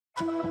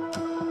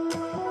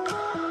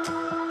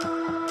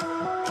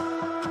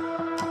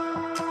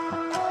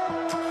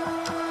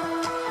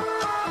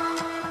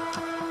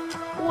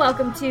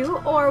Welcome to,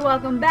 or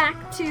welcome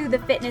back to the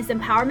Fitness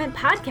Empowerment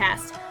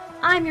Podcast.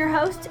 I'm your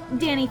host,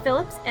 Danny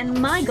Phillips, and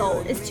my goal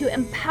is to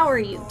empower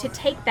you to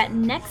take that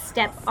next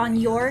step on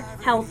your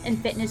health and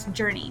fitness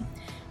journey.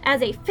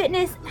 As a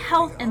fitness,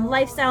 health, and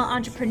lifestyle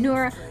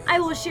entrepreneur, I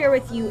will share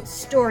with you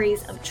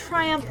stories of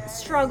triumph,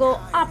 struggle,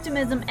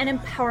 optimism, and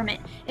empowerment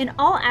in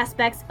all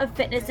aspects of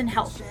fitness and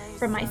health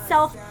from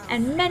myself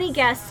and many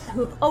guests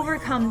who have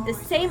overcome the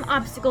same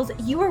obstacles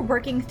you are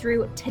working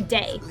through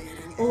today.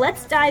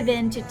 Let's dive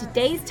into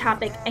today's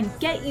topic and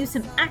get you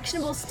some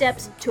actionable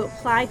steps to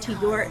apply to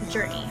your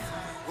journey.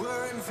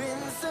 We're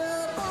invincible.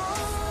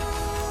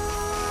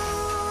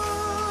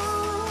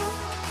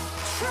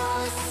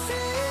 Trust in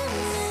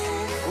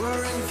me.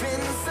 We're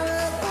invincible.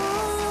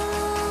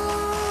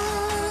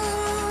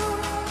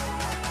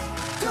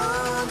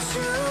 Don't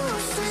you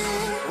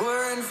see?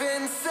 We're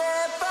invincible.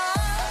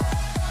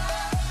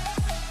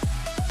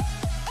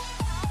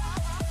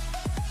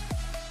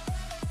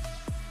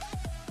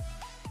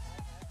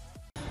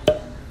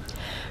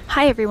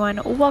 Hi everyone,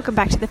 welcome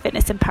back to the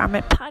Fitness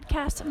Empowerment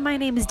Podcast. My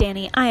name is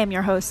Danny, I am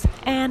your host,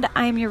 and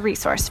I am your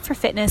resource for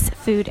fitness,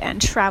 food,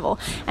 and travel.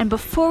 And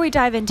before we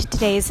dive into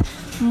today's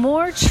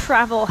more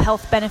travel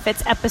health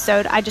benefits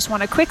episode, I just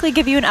want to quickly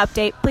give you an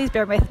update. Please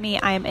bear with me,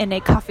 I am in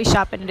a coffee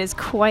shop and it is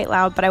quite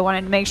loud, but I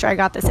wanted to make sure I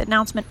got this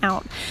announcement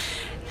out.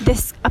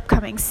 This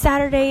upcoming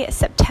Saturday,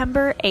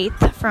 September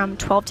 8th from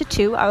 12 to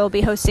 2, I will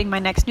be hosting my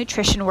next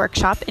nutrition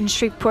workshop in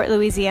Shreveport,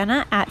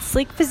 Louisiana at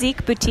Sleek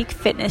Physique Boutique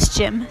Fitness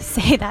Gym.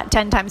 Say that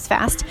 10 times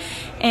fast.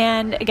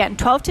 And again,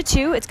 12 to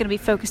 2, it's going to be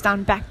focused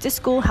on back to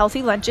school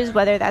healthy lunches,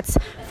 whether that's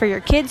for your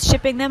kids,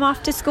 shipping them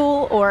off to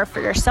school, or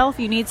for yourself,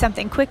 you need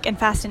something quick and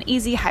fast and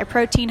easy, high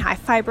protein, high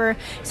fiber,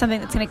 something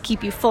that's going to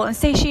keep you full and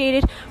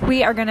satiated.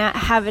 We are going to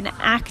have an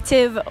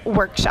active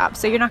workshop.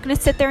 So you're not going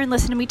to sit there and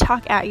listen to me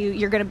talk at you.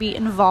 You're going to be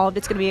involved.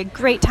 It's going to be a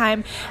great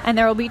time, and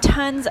there will be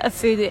tons of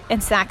food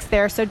and snacks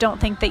there, so don't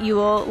think that you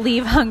will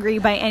leave hungry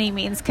by any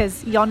means,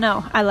 because y'all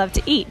know I love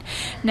to eat.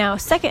 Now,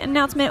 second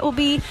announcement will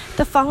be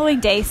the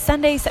following day,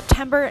 Sunday,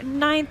 September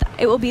 9th.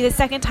 It will be the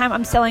second time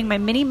I'm selling my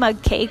mini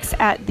mug cakes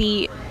at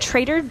the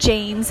Trader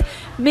Jane's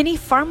Mini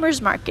Farmers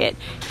Market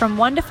from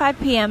 1 to 5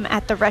 p.m.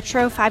 at the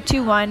Retro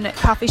 521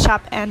 coffee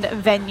shop and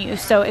venue.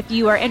 So if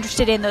you are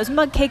interested in those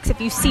mug cakes,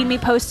 if you've seen me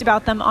post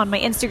about them on my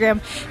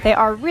Instagram, they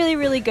are really,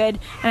 really good.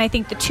 And I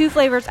think the two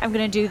flavors I'm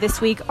going to do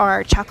this week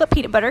are chocolate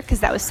peanut butter,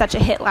 because that was such a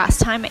hit last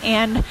time.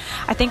 And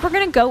I think we're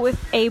going to go with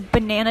a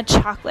banana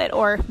chocolate,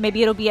 or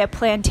maybe it'll be a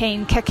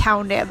plantain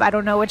cacao nib. I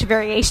don't know which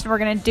variation we're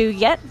going to do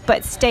yet,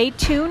 but stay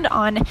tuned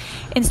on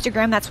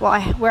Instagram. That's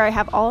where I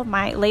have all of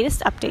my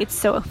latest updates.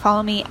 So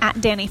follow me at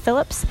Danny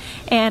Phillips.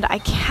 And I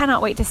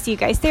cannot wait to see you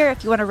guys there.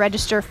 If you want to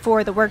register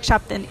for the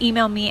workshop, then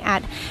email me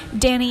at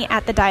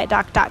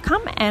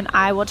danny@thedietdoc.com, and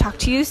I will talk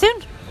to you soon.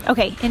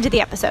 Okay, into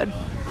the episode.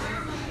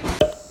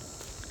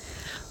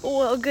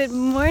 Well, good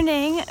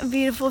morning,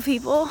 beautiful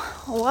people.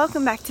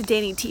 Welcome back to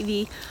Danny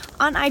TV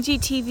on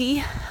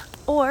IGTV,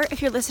 or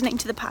if you're listening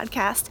to the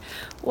podcast,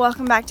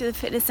 welcome back to the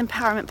Fitness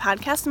Empowerment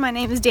Podcast. My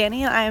name is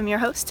Danny, and I am your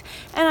host,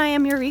 and I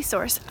am your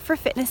resource for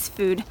fitness,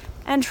 food,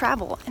 and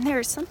travel. And there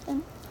is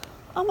something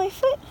on my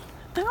foot.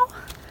 Ow.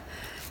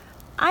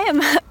 I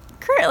am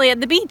currently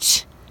at the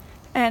beach,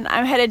 and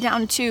I'm headed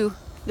down to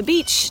the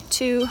beach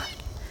to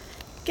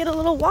get a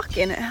little walk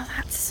in.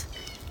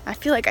 I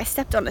feel like I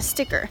stepped on a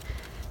sticker.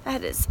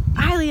 That is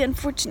highly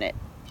unfortunate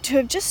to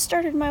have just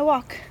started my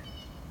walk.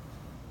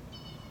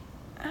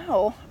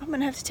 Ow, I'm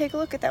going to have to take a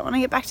look at that when I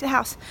get back to the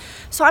house.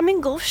 So I'm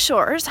in Gulf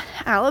Shores,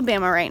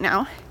 Alabama right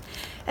now.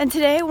 And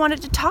today I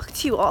wanted to talk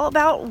to you all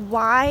about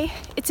why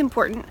it's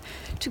important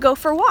to go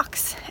for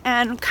walks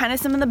and kind of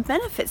some of the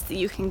benefits that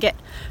you can get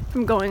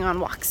from going on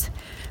walks.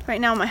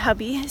 Right now my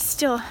hubby is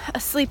still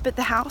asleep at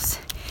the house.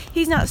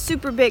 He's not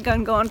super big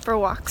on going for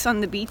walks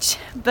on the beach,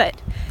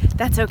 but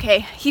that's okay.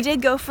 He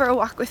did go for a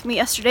walk with me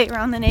yesterday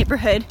around the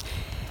neighborhood,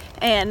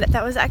 and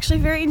that was actually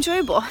very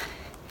enjoyable.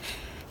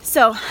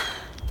 So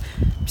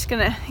I'm just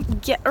gonna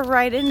get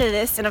right into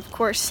this, and of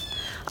course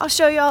I'll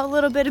show you all a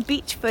little bit of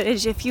beach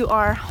footage if you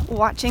are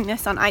watching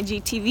this on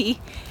IGTV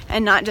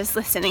and not just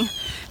listening.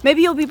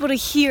 Maybe you'll be able to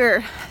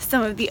hear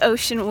some of the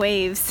ocean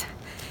waves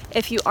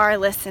if you are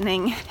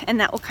listening, and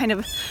that will kind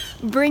of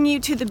bring you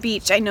to the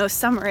beach. I know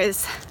summer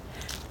is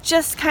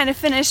just kind of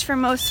finished for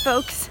most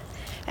folks,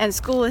 and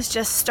school is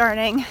just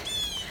starting,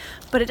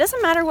 but it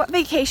doesn't matter what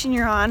vacation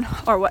you're on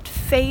or what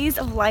phase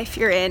of life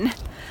you're in.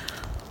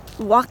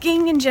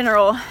 Walking in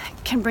general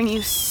can bring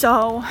you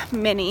so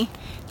many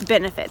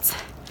benefits.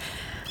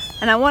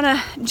 And I want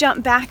to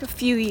jump back a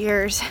few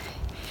years.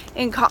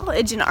 In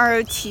college, in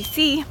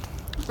ROTC,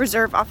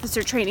 Reserve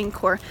Officer Training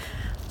Corps,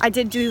 I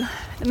did do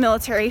the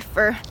military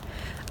for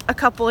a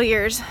couple of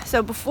years.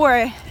 So before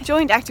I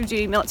joined active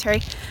duty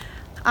military,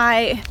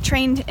 I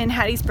trained in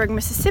Hattiesburg,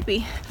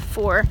 Mississippi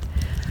for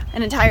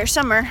an entire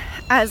summer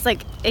as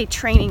like a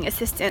training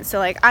assistant. So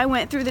like I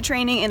went through the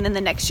training, and then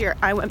the next year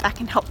I went back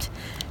and helped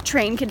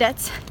train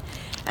cadets,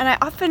 and I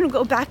often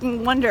go back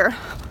and wonder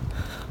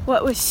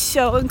what was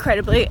so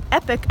incredibly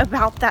epic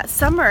about that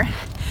summer,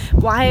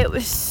 why it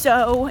was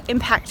so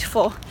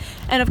impactful.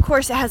 And of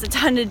course it has a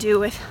ton to do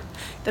with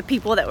the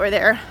people that were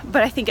there,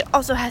 but I think it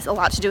also has a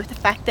lot to do with the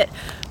fact that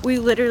we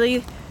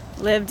literally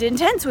lived in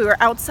tents. We were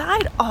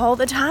outside all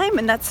the time,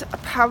 and that's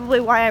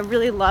probably why I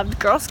really loved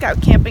Girl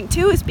Scout camping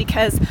too, is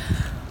because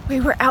we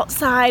were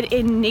outside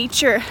in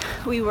nature.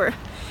 We were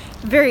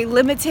very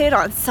limited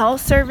on cell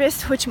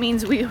service, which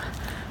means we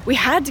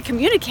had to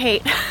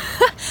communicate.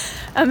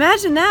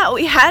 Imagine that.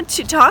 We had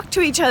to talk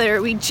to each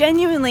other. We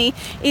genuinely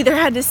either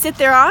had to sit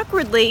there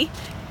awkwardly,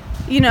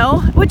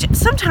 which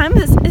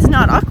sometimes is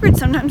not awkward.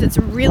 Sometimes it's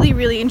really,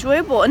 really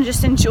enjoyable and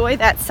just enjoy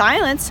that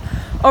silence.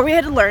 Or we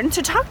had to learn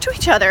to talk to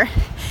each other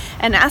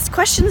and ask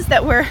questions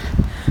that were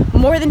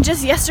more than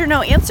just yes or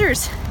no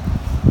answers.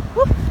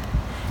 Woo.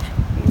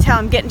 You can tell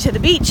I'm getting to the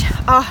beach.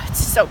 Oh,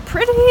 it's so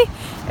pretty.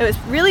 It was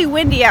really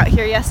windy out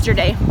here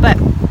yesterday, but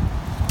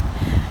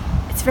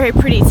it's very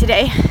pretty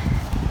today.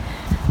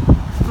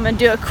 I'm gonna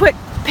do a quick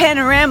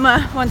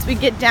panorama once we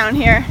get down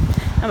here.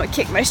 I'm gonna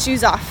kick my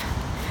shoes off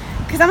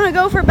because I'm gonna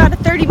go for about a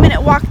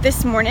 30-minute walk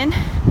this morning,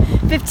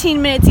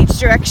 15 minutes each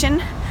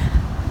direction.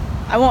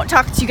 I won't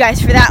talk to you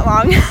guys for that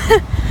long,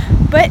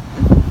 but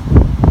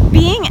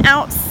being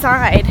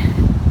outside,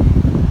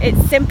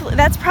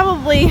 that's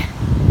probably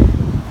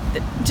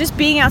just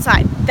being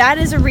outside. That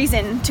is a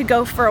reason to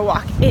go for a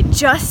walk. It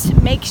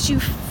just makes you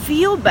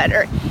feel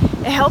better.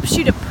 It helps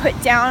you to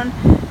put down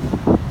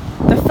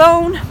the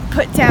phone,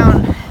 put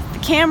down the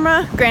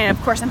camera. Granted,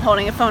 of course, I'm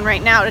holding a phone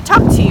right now to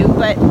talk to you,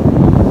 but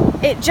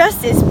it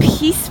just is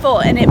peaceful,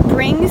 and it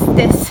brings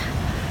this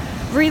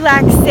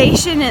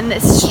relaxation and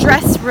this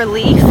stress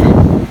relief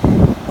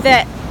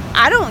that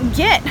I don't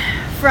get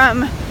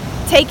from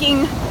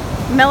taking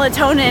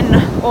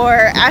melatonin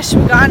or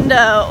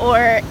ashwagandha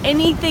or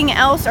anything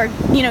else, or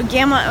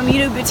gamma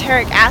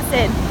aminobutyric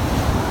acid.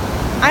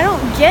 I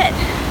don't get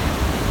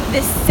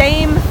this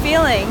same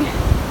feeling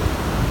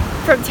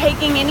from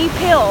taking any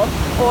pill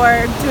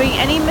or doing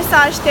any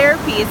massage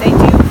therapy as I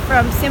do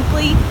from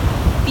simply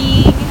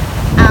being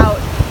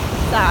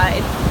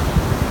outside.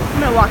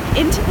 I'm gonna walk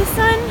into the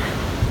sun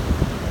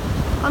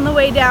on the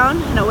way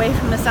down and away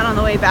from the sun on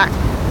the way back.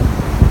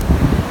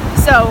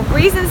 So,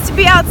 reasons to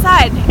be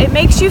outside. It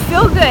makes you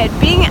feel good.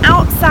 Being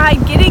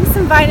outside, getting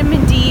some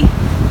vitamin D,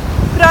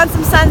 put on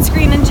some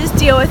sunscreen and just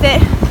deal with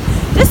it.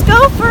 Just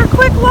go for a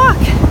quick walk.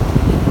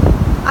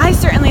 I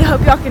certainly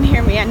hope y'all can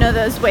hear me. I know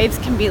those waves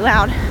can be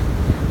loud.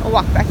 I'll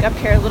walk back up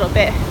here a little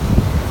bit.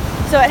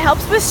 So it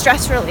helps with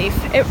stress relief.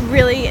 It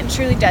really and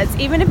truly does.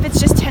 Even if it's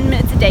just 10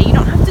 minutes a day. You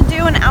don't have to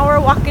do an hour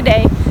walk a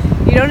day.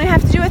 You don't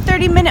have to do a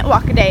 30-minute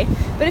walk a day.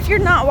 But if you're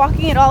not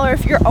walking at all, or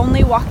if you're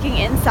only walking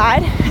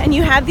inside and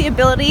you have the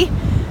ability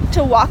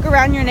to walk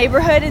around your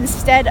neighborhood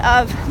instead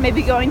of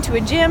maybe going to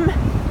a gym,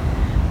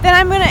 then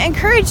I'm going to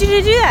encourage you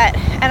to do that.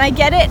 And I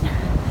get it.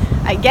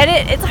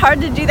 It's hard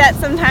to do that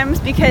sometimes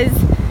because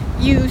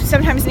you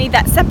sometimes need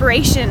that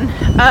separation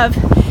of,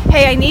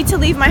 hey, I need to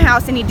leave my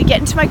house, I need to get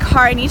into my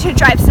car, I need to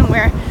drive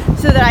somewhere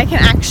so that I can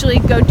actually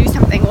go do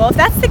something. Well, if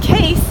that's the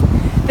case,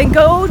 then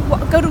go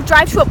to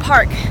drive to a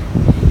park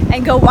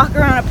and go walk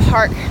around a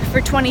park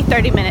for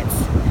 20-30 minutes.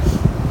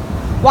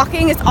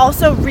 Walking is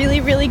also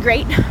really, really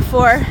great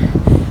for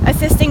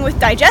assisting with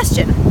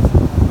digestion.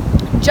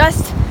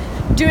 Just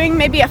doing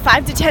maybe a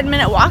 5 to 10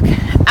 minute walk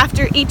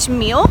after each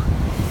meal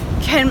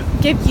can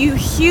give you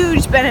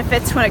huge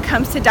benefits when it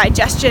comes to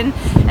digestion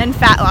and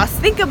fat loss.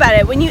 Think about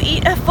it. When you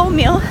eat a full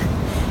meal,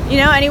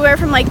 anywhere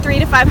from like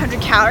 300 to 500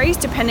 calories,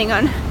 depending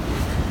on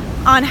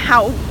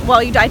how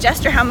well you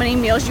digest or how many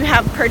meals you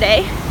have per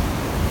day.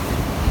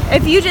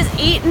 If you just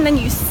eat and then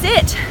you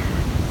sit,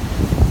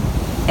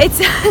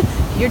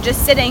 you're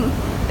just sitting.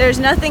 There's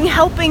nothing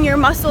helping your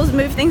muscles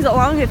move things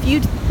along. If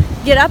you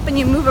get up and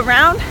you move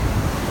around,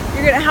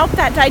 you're going to help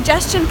that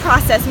digestion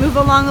process move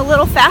along a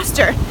little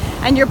faster,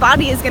 and your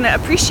body is going to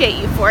appreciate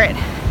you for it.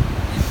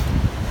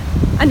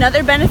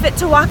 Another benefit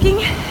to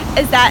walking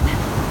is that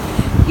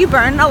you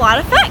burn a lot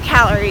of fat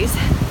calories.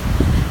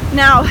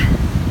 Now,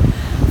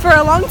 for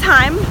a long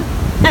time,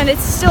 and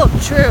it's still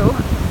true,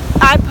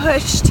 I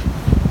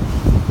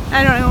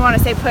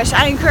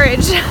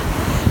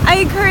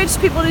encouraged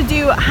people to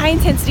do high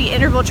intensity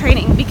interval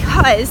training,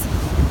 because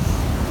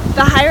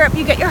the higher up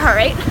you get your heart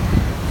rate,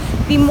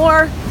 the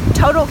more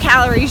total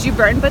calories you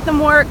burn, but the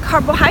more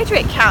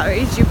carbohydrate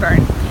calories you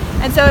burn.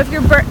 And so if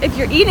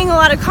you're eating a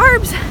lot of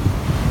carbs,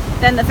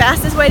 then the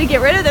fastest way to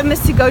get rid of them is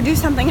to go do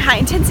something high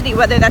intensity,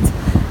 whether that's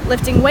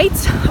lifting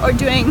weights or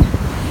doing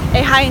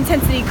a high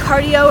intensity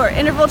cardio or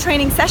interval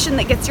training session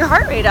that gets your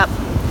heart rate up.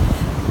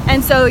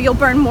 And so you'll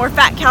burn more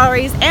fat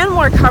calories and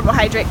more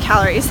carbohydrate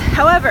calories.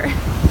 However,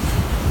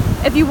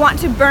 if you want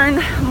to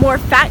burn more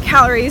fat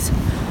calories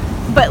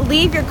but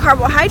leave your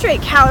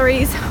carbohydrate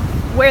calories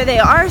where they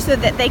are so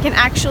that they can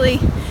actually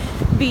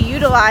be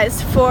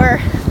utilized for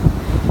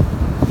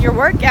your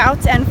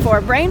workouts and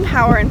for brain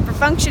power and for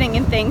functioning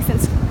and things,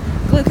 since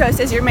glucose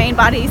is your main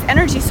body's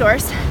energy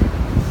source,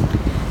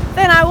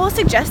 then I will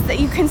suggest that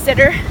you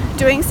consider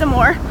doing some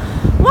more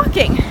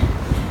walking,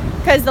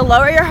 because the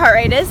lower your heart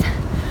rate is,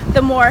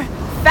 the more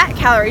fat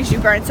calories you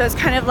burn. So it's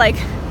kind of like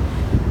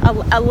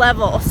a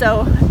level.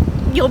 So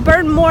you'll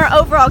burn more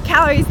overall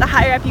calories the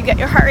higher up you get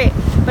your heart rate.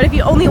 But if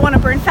you only want to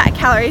burn fat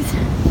calories,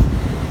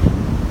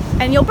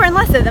 and you'll burn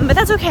less of them, but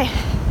that's okay,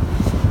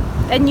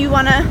 then you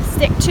want to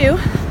stick to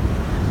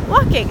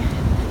walking.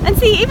 And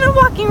see, even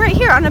walking right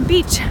here on a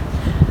beach,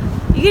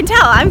 you can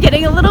tell I'm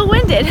getting a little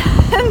winded,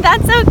 and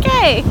that's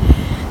okay.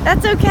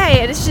 That's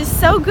okay. It is just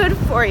so good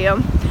for you.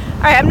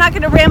 All right, I'm not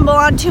going to ramble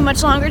on too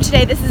much longer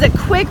today. This is a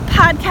quick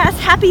podcast.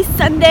 Happy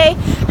Sunday.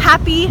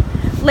 Happy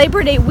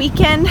Labor Day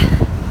weekend.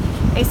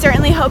 I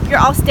certainly hope you're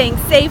all staying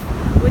safe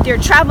with your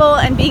travel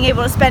and being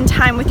able to spend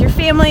time with your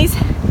families.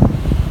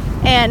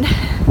 And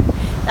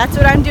that's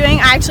what I'm doing.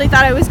 I actually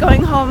thought I was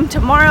going home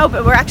tomorrow,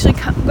 but we're actually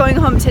going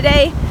home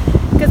today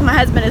because my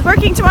husband is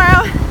working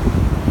tomorrow.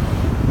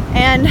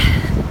 And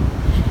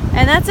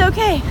that's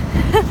okay.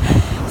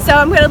 So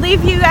I'm going to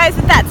leave you guys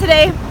with that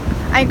today.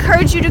 I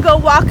encourage you to go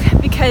walk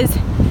because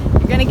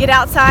you're going to get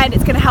outside.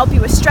 It's going to help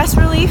you with stress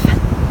relief.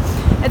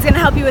 It's going to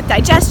help you with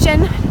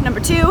digestion, number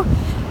 2.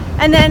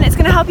 And then it's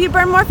going to help you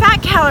burn more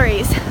fat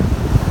calories,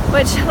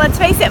 which, let's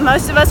face it,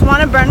 most of us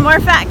want to burn more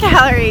fat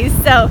calories.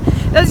 So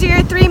those are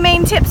your 3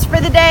 main tips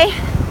for the day.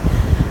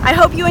 I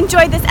hope you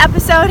enjoyed this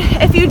episode.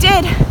 If you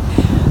did,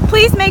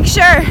 please make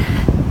sure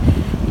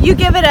you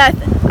give it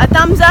a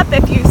thumbs up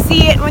if you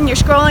see it when you're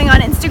scrolling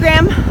on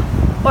Instagram,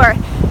 or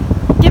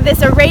give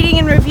this a rating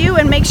and review,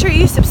 and make sure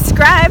you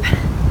subscribe.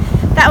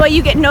 That way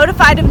you get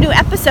notified of new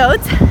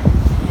episodes.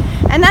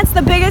 And that's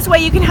the biggest way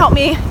you can help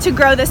me to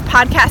grow this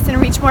podcast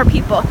and reach more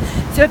people.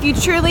 So if you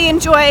truly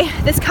enjoy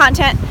this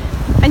content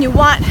and you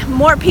want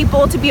more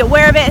people to be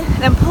aware of it,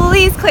 then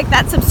please click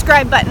that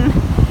subscribe button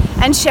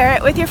and share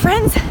it with your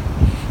friends.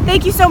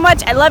 Thank you so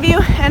much. I love you,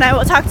 and I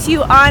will talk to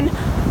you on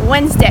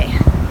Wednesday.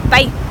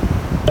 Bye.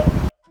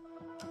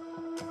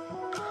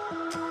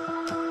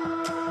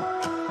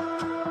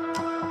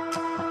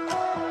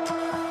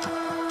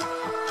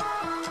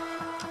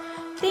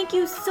 Thank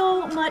you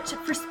so much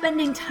for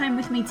spending time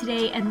with me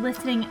today and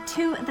listening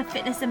to the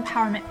Fitness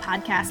Empowerment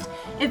Podcast.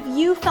 If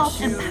you felt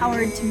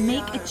empowered to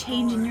make a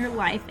change in your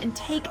life and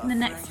take the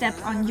next step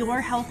on your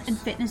health and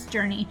fitness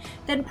journey,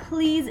 then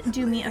please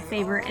do me a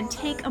favor and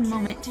take a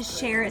moment to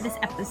share this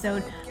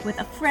episode with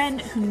a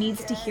friend who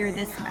needs to hear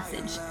this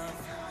message.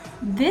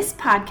 This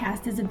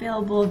podcast is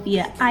available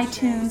via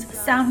iTunes,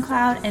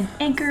 SoundCloud, and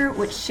Anchor,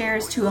 which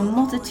shares to a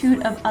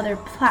multitude of other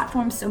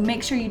platforms, so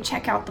make sure you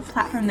check out the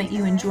platform that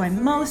you enjoy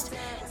most.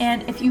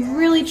 And if you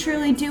really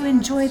truly do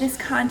enjoy this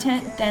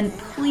content, then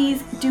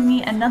please do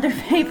me another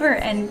favor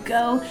and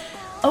go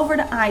over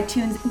to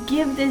iTunes,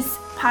 give this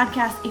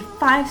podcast a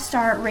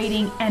 5-star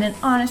rating and an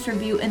honest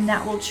review, and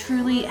that will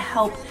truly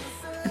help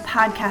the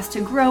podcast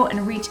to grow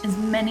and reach as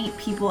many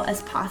people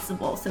as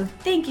possible. So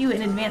thank you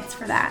in advance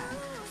for that.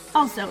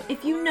 Also,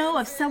 if you know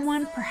of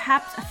someone,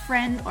 perhaps a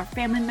friend or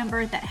family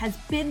member, that has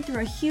been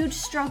through a huge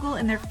struggle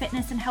in their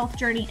fitness and health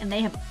journey and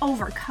they have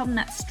overcome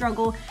that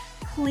struggle,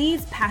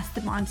 please pass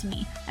them on to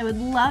me. I would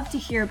love to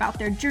hear about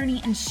their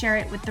journey and share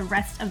it with the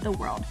rest of the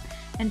world.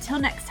 Until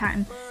next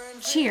time,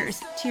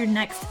 cheers to your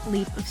next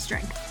leap of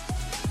strength.